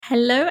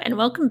Hello and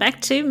welcome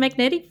back to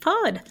Magnetic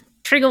Pod.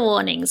 Trigger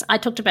warnings. I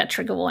talked about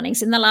trigger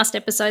warnings in the last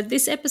episode.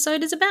 This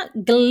episode is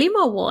about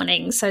glimmer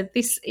warnings, so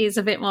this is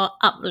a bit more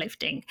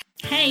uplifting.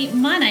 Hey,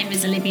 my name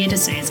is Olivia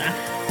D'Souza.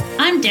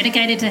 I'm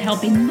dedicated to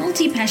helping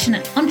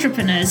multi-passionate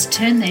entrepreneurs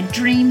turn their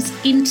dreams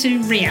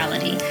into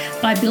reality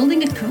by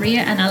building a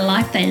career and a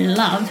life they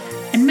love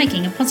and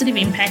making a positive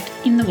impact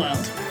in the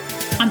world.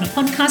 I'm a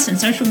podcast and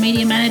social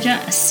media manager,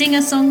 a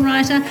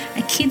singer-songwriter,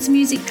 a kids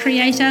music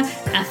creator,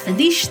 a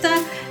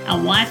fadishta,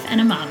 a wife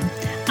and a mum.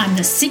 I'm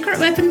the secret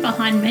weapon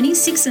behind many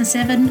 6- and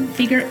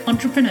 7-figure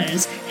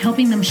entrepreneurs,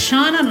 helping them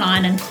shine a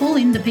line and call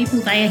in the people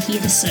they are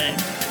here to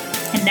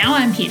serve. And now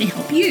I'm here to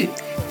help you.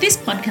 This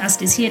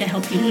podcast is here to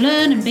help you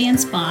learn and be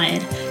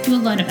inspired.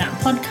 You'll learn about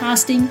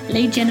podcasting,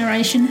 lead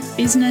generation,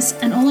 business,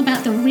 and all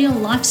about the real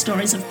life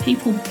stories of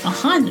people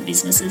behind the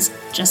businesses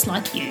just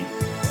like you.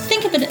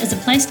 Think of it as a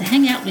place to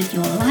hang out with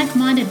your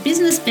like-minded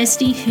business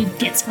bestie who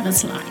gets what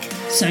it's like.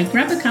 So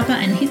grab a cuppa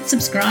and hit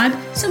subscribe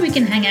so we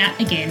can hang out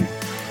again.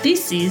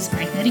 This is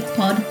Magnetic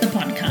Pod, the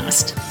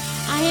podcast.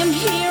 I am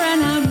here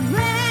and I'm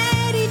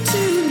ready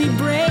to be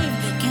brave.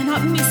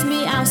 Cannot miss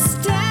me, I'll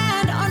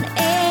stand on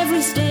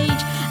every stage.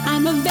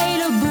 I'm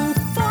available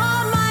for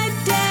my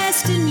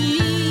destiny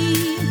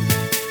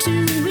to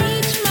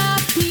reach my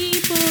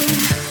people.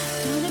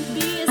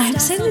 I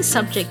have seen this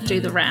subject do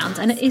the rounds,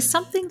 and it is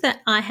something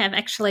that I have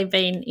actually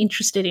been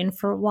interested in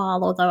for a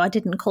while, although I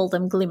didn't call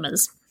them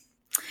glimmers.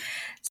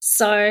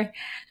 So,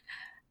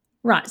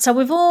 right, so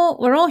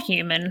we're all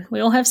human.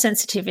 We all have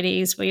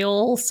sensitivities. We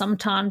all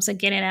sometimes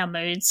get in our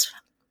moods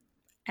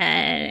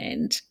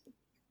and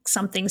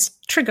some things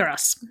trigger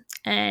us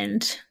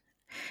and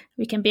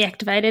we can be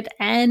activated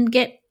and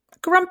get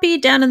grumpy,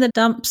 down in the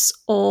dumps,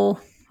 or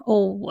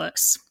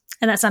worse.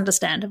 And that's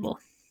understandable.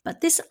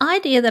 But this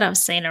idea that I've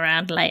seen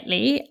around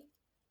lately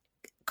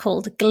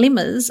called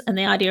glimmers, and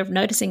the idea of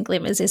noticing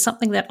glimmers, is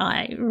something that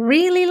I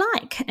really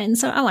like. And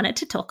so I wanted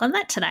to talk on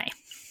that today.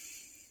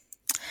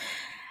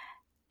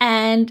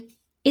 And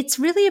it's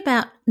really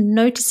about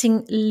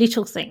noticing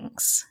little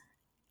things.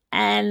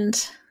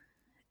 And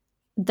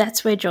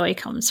that's where joy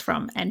comes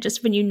from. And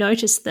just when you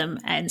notice them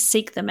and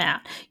seek them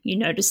out, you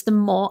notice them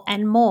more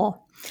and more.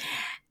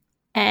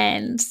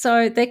 And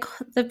so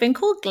they've been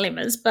called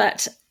glimmers,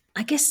 but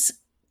I guess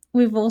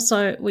we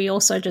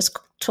also just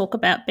talk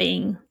about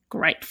being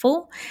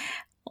grateful,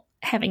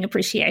 having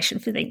appreciation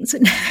for things.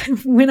 And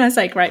when I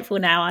say grateful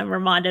now, I'm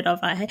reminded of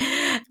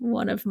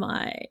one of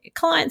my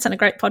clients and a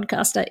great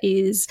podcaster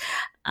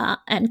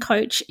and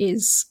coach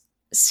is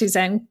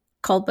Suzanne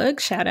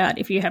Kohlberg. Shout out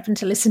if you happen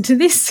to listen to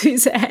this,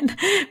 Suzanne.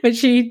 But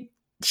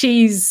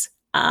she's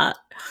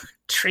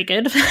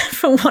triggered,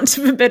 for want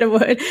of a better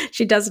word.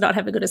 She does not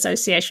have a good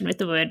association with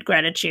the word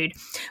gratitude,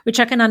 which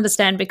I can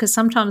understand, because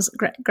sometimes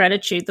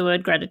the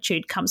word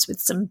gratitude comes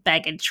with some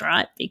baggage,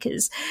 right?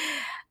 Because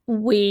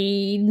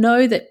we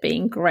know that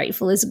being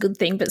grateful is a good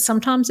thing, but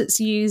sometimes it's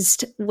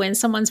used when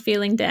someone's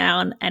feeling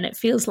down and it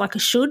feels like a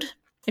should.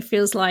 It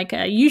feels like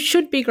you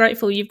should be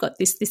grateful, you've got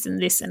this, this, and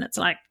this. And it's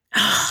like,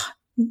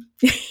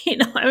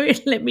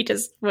 let me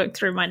just work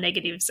through my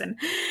negatives. And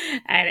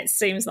it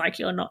seems like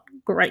you're not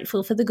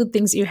grateful for the good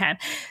things you have.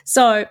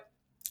 So,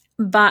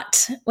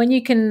 but when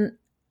you can,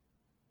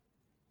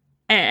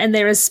 and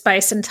there is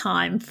space and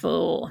time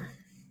for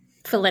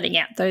letting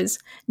out those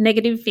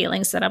negative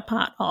feelings that are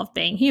part of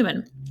being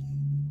human.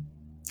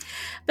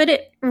 But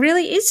it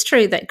really is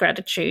true that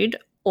gratitude,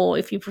 or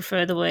if you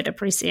prefer the word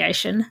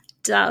appreciation,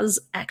 does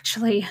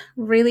actually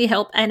really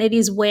help, and it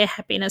is where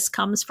happiness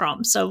comes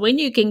from. So when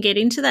you can get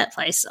into that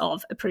place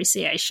of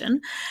appreciation,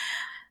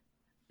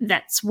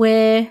 that's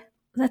where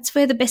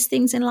the best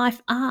things in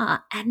life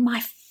are. And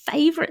my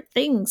favorite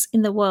things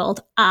in the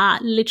world are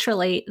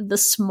literally the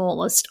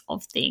smallest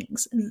of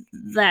things.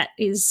 That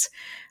is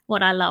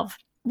what I love.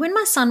 When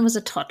my son was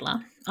a toddler,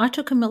 I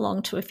took him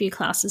along to a few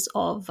classes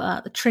of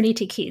the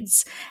Trinity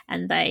Kids,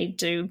 and they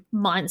do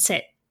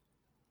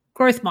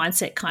growth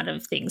mindset kind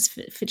of things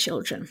for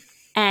children.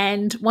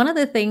 And one of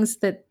the things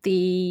that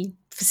the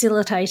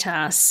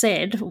facilitator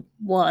said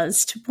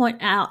was to point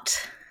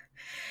out,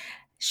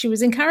 she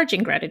was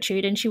encouraging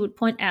gratitude, and she would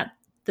point out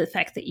the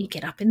fact that you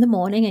get up in the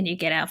morning and you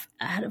get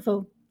out of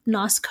a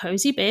nice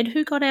cozy bed.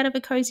 Who got out of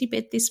a cozy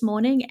bed this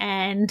morning?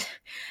 And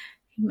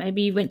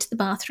maybe you went to the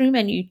bathroom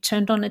and you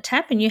turned on a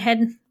tap and you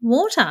had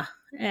water,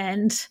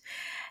 and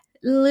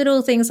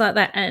little things like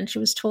that. And she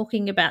was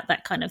talking about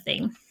that kind of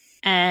thing.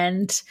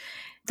 And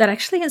that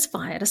actually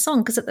inspired a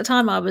song, because at the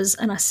time I was,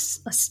 and I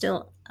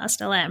still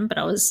am, but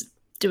I was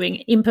doing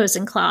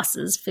in-person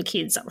classes for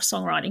kids,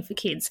 songwriting for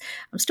kids.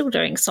 I'm still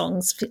doing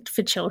songs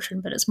for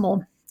children, but it's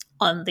more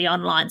on the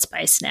online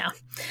space now.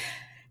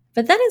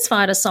 But that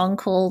inspired a song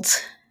called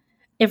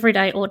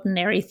Everyday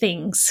Ordinary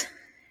Things.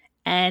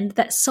 And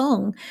that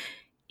song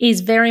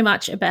is very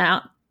much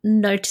about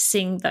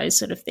noticing those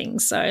sort of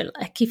things. So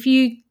like if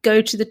you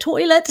go to the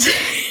toilet,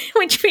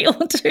 which we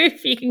all do,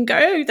 if you can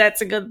go,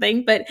 that's a good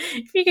thing. But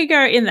if you can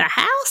go in the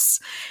house,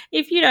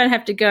 if you don't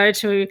have to go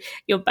to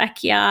your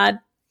backyard.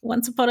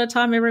 Once upon a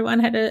time, everyone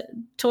had a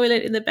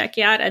toilet in the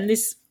backyard, and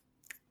this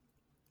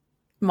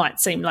might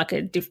seem like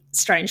a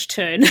strange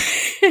turn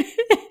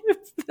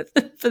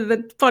for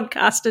the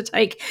podcast to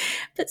take.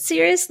 But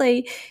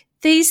seriously,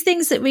 these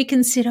things that we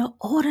consider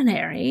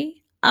ordinary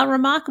are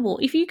remarkable.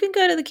 If you can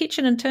go to the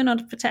kitchen and turn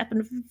on a tap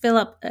and fill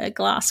up a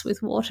glass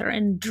with water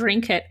and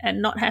drink it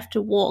and not have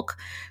to walk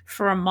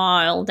for a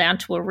mile down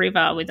to a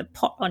river with a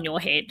pot on your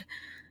head,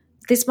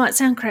 this might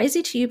sound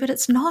crazy to you, but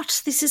it's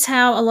not. This is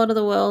how a lot of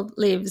the world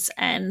lives.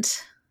 And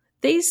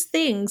these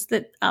things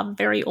that are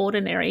very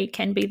ordinary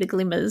can be the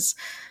glimmers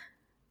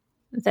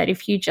that,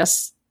 if you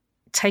just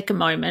take a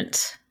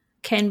moment,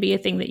 can be a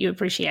thing that you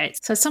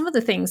appreciate. So some of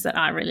the things that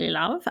I really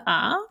love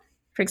are,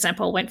 for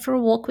example, I went for a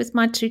walk with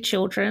my 2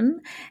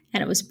 children,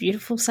 and it was a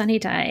beautiful sunny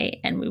day,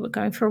 and we were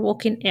going for a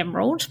walk in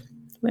Emerald,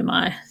 where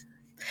my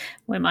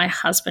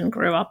husband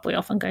grew up. We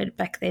often go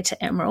back there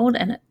to Emerald,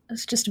 and it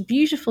was just a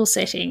beautiful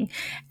setting.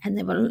 And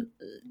there were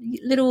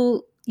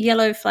little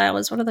yellow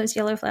flowers. What are those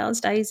yellow flowers?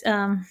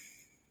 The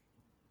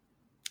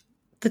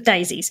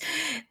daisies,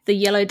 the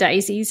yellow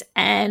daisies,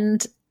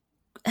 and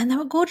they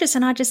were gorgeous.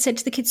 And I just said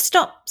to the kids,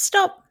 stop,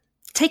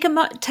 take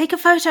a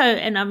photo.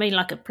 And I mean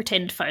like a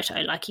pretend photo,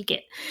 like you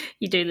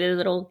do the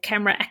little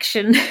camera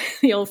action,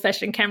 the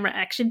old-fashioned camera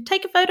action.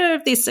 Take a photo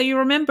of this so you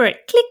remember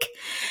it. Click.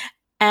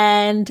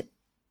 And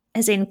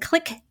as in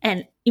click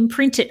and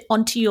imprint it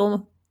into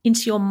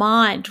your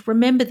mind.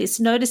 Remember this,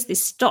 notice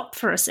this, stop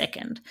for a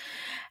second.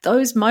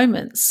 Those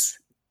moments,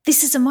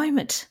 this is a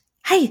moment.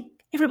 Hey,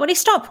 everybody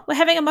stop. We're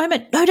having a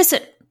moment. Notice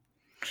it.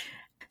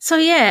 So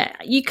yeah,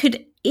 you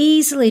could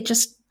easily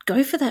just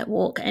go for that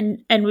walk,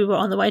 and we were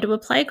on the way to a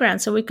playground,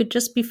 so we could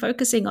just be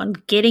focusing on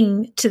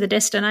getting to the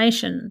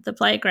destination, the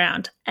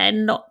playground,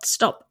 and not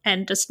stop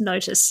and just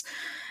notice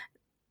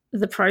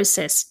the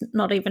process,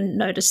 not even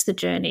notice the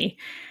journey,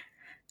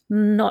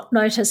 not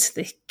notice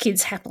the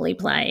kids happily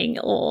playing,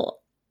 or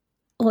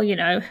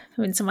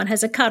when someone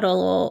has a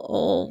cuddle,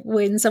 or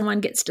when someone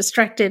gets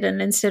distracted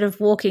and instead of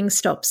walking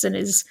stops and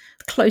is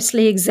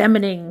closely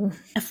examining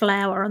a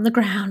flower on the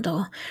ground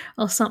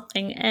or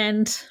something.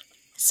 And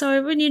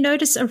so when you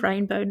notice a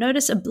rainbow,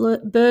 notice a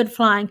bird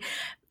flying,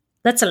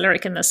 that's a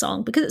lyric in the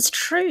song because it's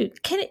true.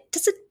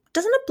 Doesn't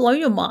it blow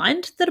your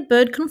mind that a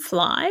bird can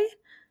fly?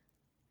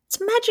 It's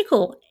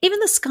magical. Even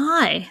the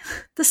sky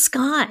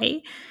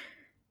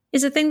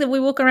is a thing that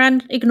we walk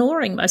around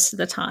ignoring most of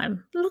the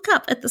time. Look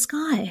up at the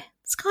sky.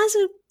 Skies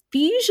are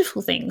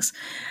beautiful things.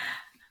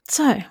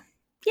 So,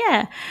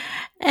 yeah.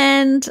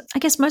 And I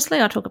guess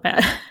mostly I talk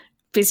about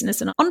business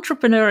and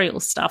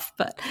entrepreneurial stuff,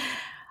 but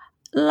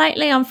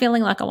lately I'm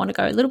feeling like I want to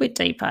go a little bit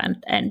deeper.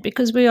 And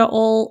because we are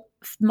all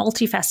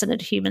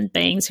multifaceted human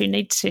beings who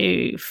need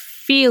to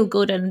feel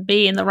good and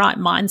be in the right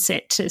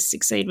mindset to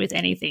succeed with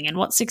anything. And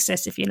what's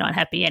success if you're not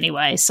happy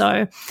anyway?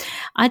 So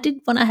I did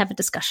want to have a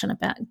discussion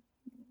about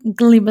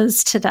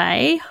glimmers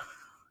today.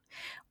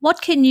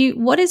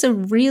 What is a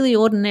really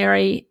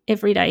ordinary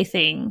everyday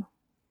thing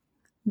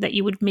that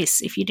you would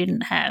miss if you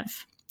didn't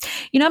have?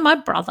 My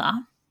brother,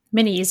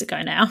 many years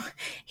ago now,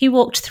 he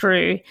walked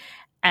through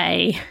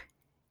a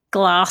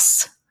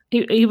glass.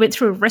 He went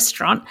through a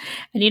restaurant,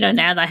 and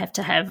now they have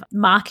to have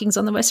markings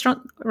on the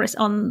restaurant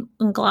on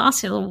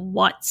glass, little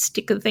white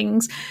sticker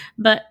things.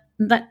 But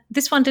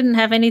this one didn't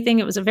have anything.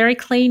 It was a very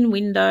clean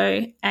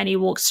window, and he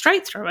walked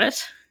straight through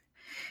it.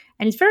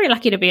 And he's very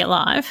lucky to be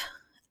alive.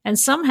 And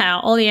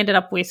somehow all he ended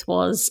up with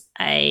was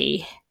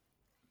a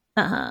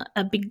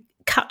big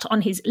cut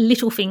on his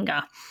little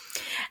finger.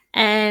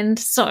 And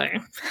so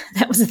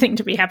that was the thing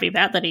to be happy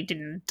about, that he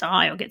didn't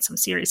die or get some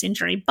serious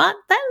injury. But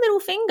that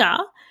little finger,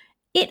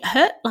 it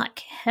hurt like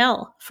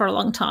hell for a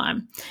long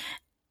time.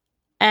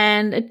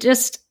 And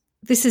this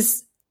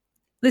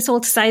all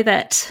to say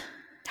that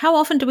how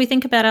often do we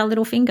think about our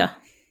little finger?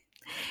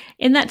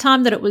 In that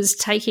time that it was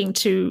taking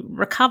to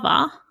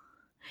recover,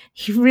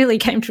 he really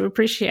came to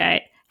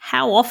appreciate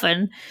how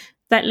often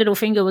that little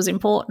finger was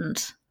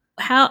important.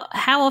 How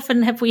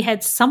often have we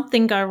had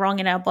something go wrong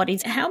in our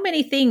bodies? How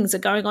many things are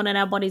going on in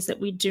our bodies that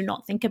we do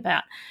not think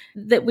about,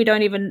 that we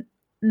don't even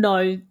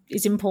know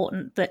is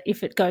important, that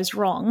if it goes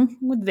wrong,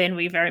 then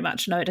we very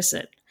much notice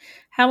it?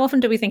 How often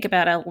do we think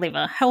about our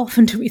liver? How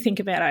often do we think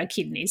about our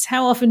kidneys?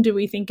 How often do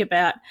we think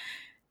about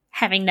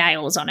having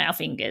nails on our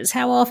fingers?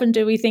 How often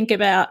do we think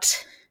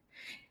about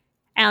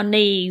our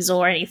knees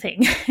or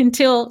anything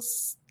until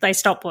they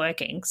stop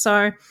working?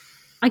 So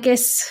I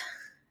guess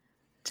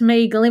to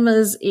me,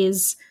 glimmers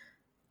is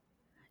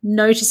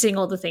noticing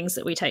all the things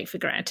that we take for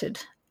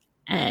granted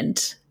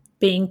and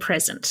being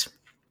present.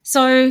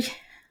 So,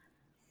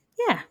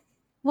 yeah,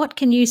 what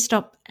can you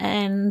stop?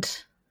 And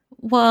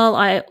while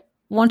I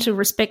want to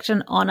respect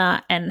and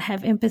honour and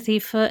have empathy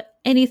for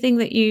anything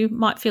that you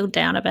might feel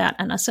down about,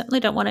 and I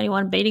certainly don't want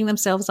anyone beating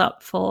themselves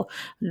up for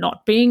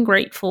not being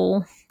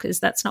grateful, because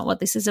that's not what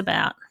this is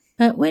about.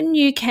 But when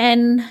you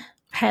can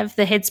have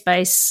the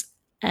headspace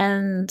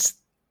and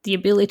the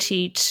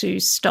ability to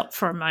stop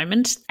for a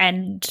moment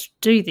and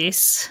do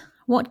this,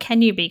 what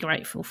can you be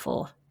grateful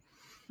for?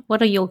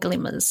 What are your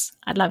glimmers?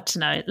 I'd love to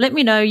know. Let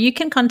me know. You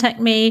can contact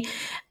me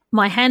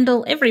My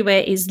handle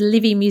everywhere is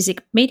Livy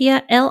Music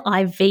Media,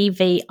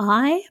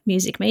 Livvi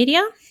Music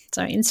Media.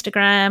 So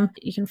Instagram,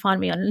 you can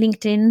find me on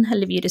LinkedIn,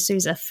 Olivia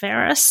D'Souza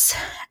Ferris.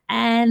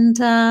 And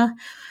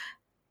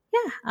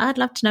I'd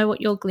love to know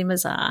what your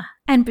glimmers are.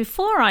 And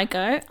before I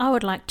go, I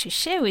would like to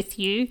share with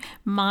you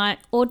my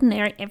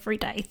Ordinary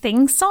Everyday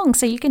Things song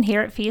so you can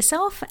hear it for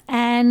yourself.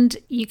 And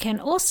you can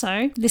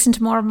also listen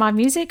to more of my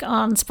music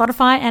on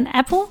Spotify and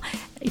Apple.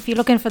 If you're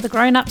looking for the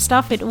grown-up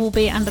stuff, it will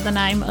be under the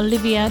name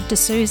Olivia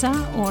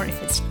D'Souza, or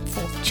if it's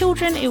for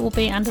children, it will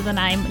be under the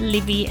name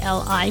Livy,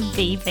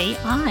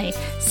 Livvi.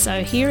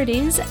 So here it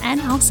is,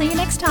 and I'll see you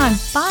next time.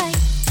 Bye.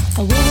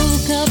 I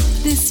woke up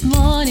this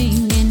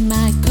morning in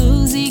my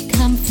cozy,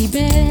 comfy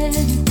bed.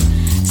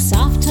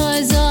 Soft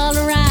toys all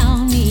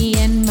around me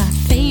and my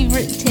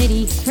favorite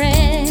teddy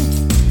Fred.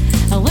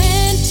 I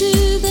went to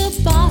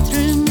the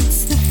bathroom,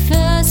 it's the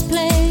first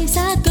place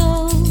I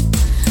go.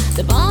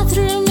 The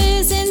bathroom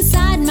is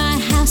inside my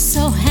house,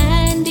 so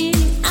handy,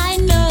 I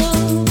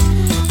know.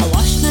 I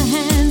washed my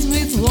hands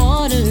with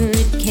water,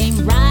 it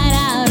came right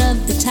out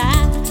of the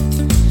tap.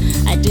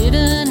 I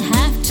didn't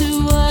have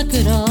to work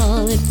at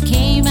all, it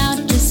came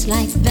out just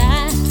like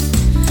that.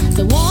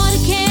 The water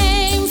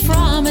came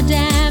from a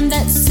dam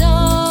that's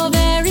so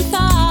very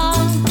far.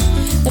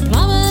 The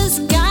plumbers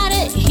got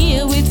it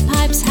here with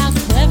pipes, how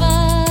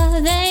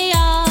clever they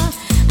are.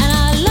 And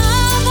I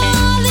love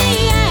all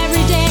the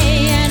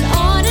everyday and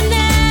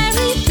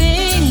ordinary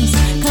things,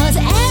 'cause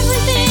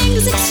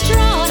everything's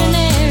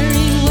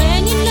extraordinary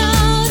when you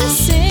know to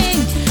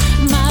sing.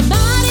 My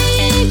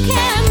body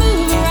can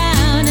move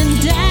around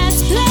and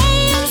dance,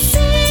 play and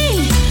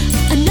sing.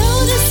 I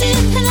notice it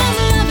and I'm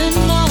loving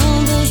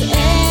all those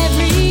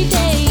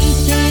everyday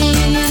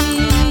things.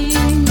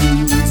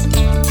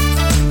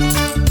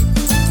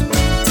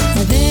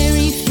 My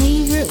very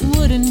favorite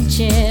wooden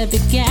chair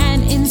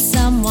began in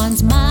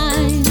someone's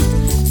mind.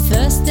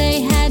 First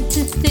they had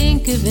to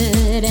think of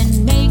it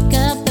and make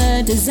up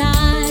a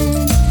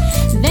design.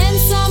 Then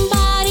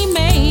somebody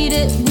made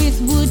it with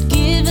wood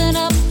given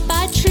up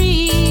by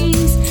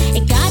trees.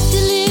 It got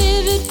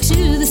delivered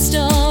to the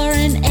store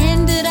and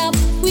ended up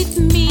with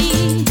me.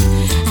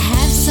 I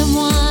have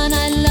someone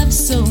I love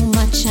so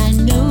much, I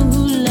know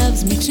who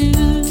loves me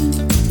too.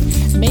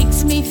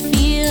 Makes me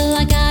feel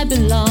like I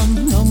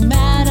belong no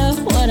matter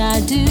what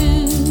I do.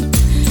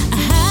 I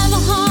have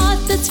a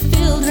heart that's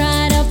filled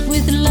right up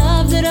with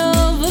love that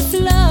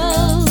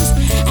overflows.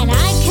 And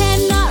I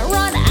cannot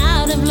run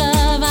out of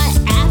love, I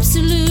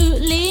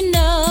absolutely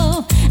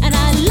know. And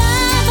I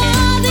love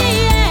all the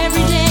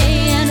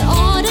everyday and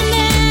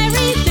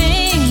ordinary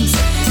things,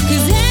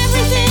 'cause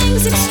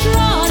everything's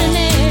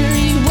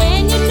extraordinary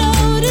when you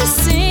know to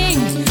sing.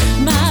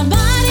 My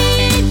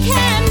body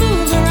can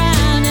move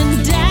around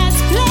and dance,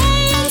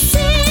 play and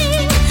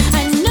sing.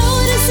 I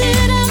notice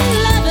it, I'm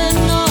loving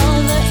all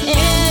the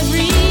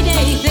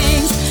everyday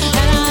things.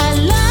 And I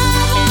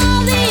love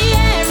all the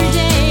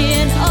everyday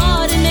and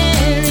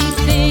ordinary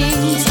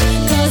things,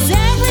 'cause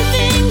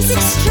everything's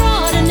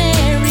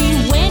extraordinary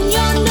when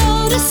you're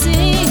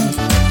noticing.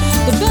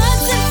 The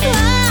birds that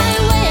fly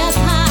way up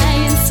high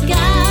in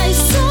skies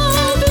so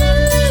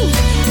blue.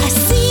 I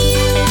see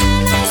you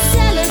and I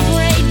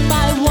celebrate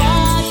by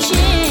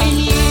watching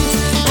you.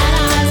 And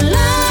I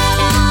love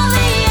all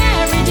the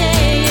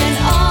everyday and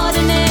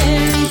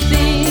ordinary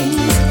things,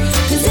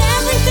 'cause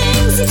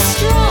everything's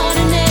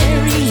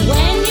extraordinary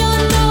when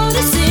you're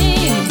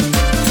noticing.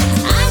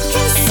 I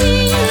can see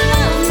you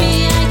love me,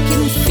 I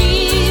can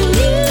feel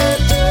you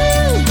do.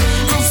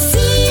 I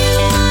see you,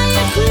 I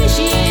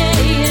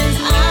appreciate, and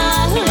I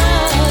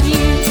love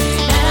you.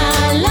 And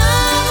I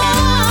love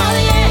all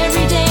the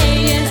everyday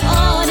and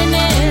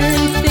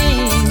ordinary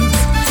things,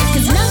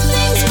 'cause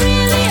nothing's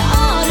really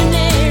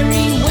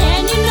ordinary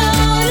when you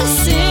know to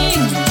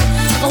sing.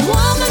 A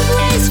warm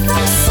embrace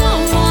from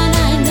someone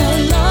I know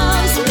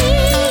loves me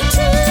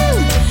too.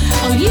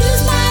 I'll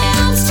use my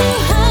arms to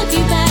hug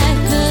you back,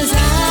 'cause I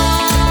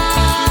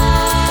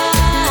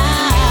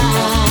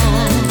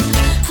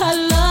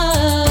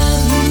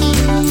love you.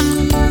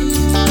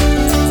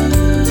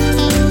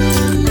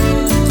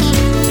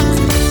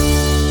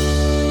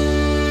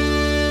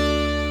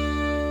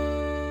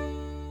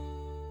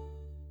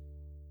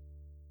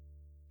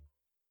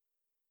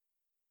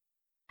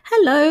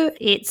 Hello,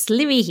 it's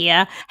Livy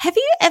here. Have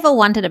you ever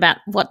wondered about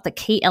what the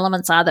key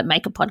elements are that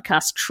make a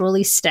podcast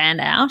truly stand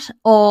out?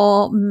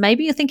 Or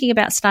maybe you're thinking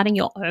about starting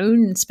your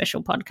own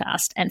special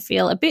podcast and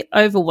feel a bit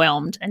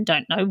overwhelmed and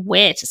don't know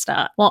where to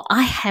start. Well,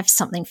 I have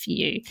something for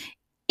you.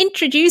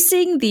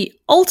 Introducing the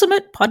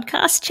ultimate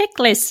podcast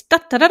checklist. Da,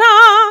 da, da,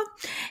 da.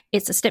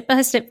 It's a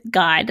step-by-step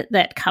guide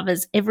that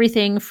covers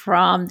everything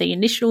from the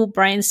initial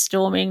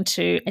brainstorming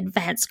to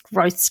advanced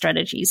growth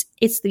strategies.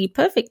 It's the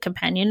perfect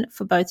companion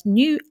for both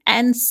new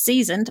and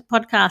seasoned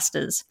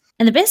podcasters.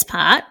 And the best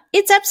part,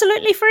 it's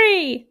absolutely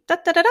free. Da,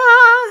 da, da,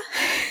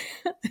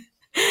 da.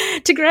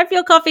 To grab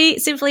your copy,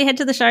 simply head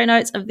to the show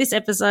notes of this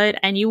episode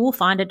and you will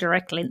find a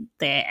direct link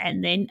there,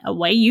 and then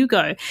away you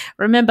go.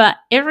 Remember,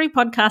 every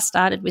podcast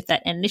started with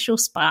that initial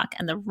spark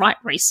and the right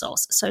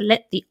resource, so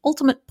let the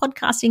ultimate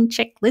podcasting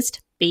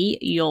checklist be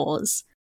yours.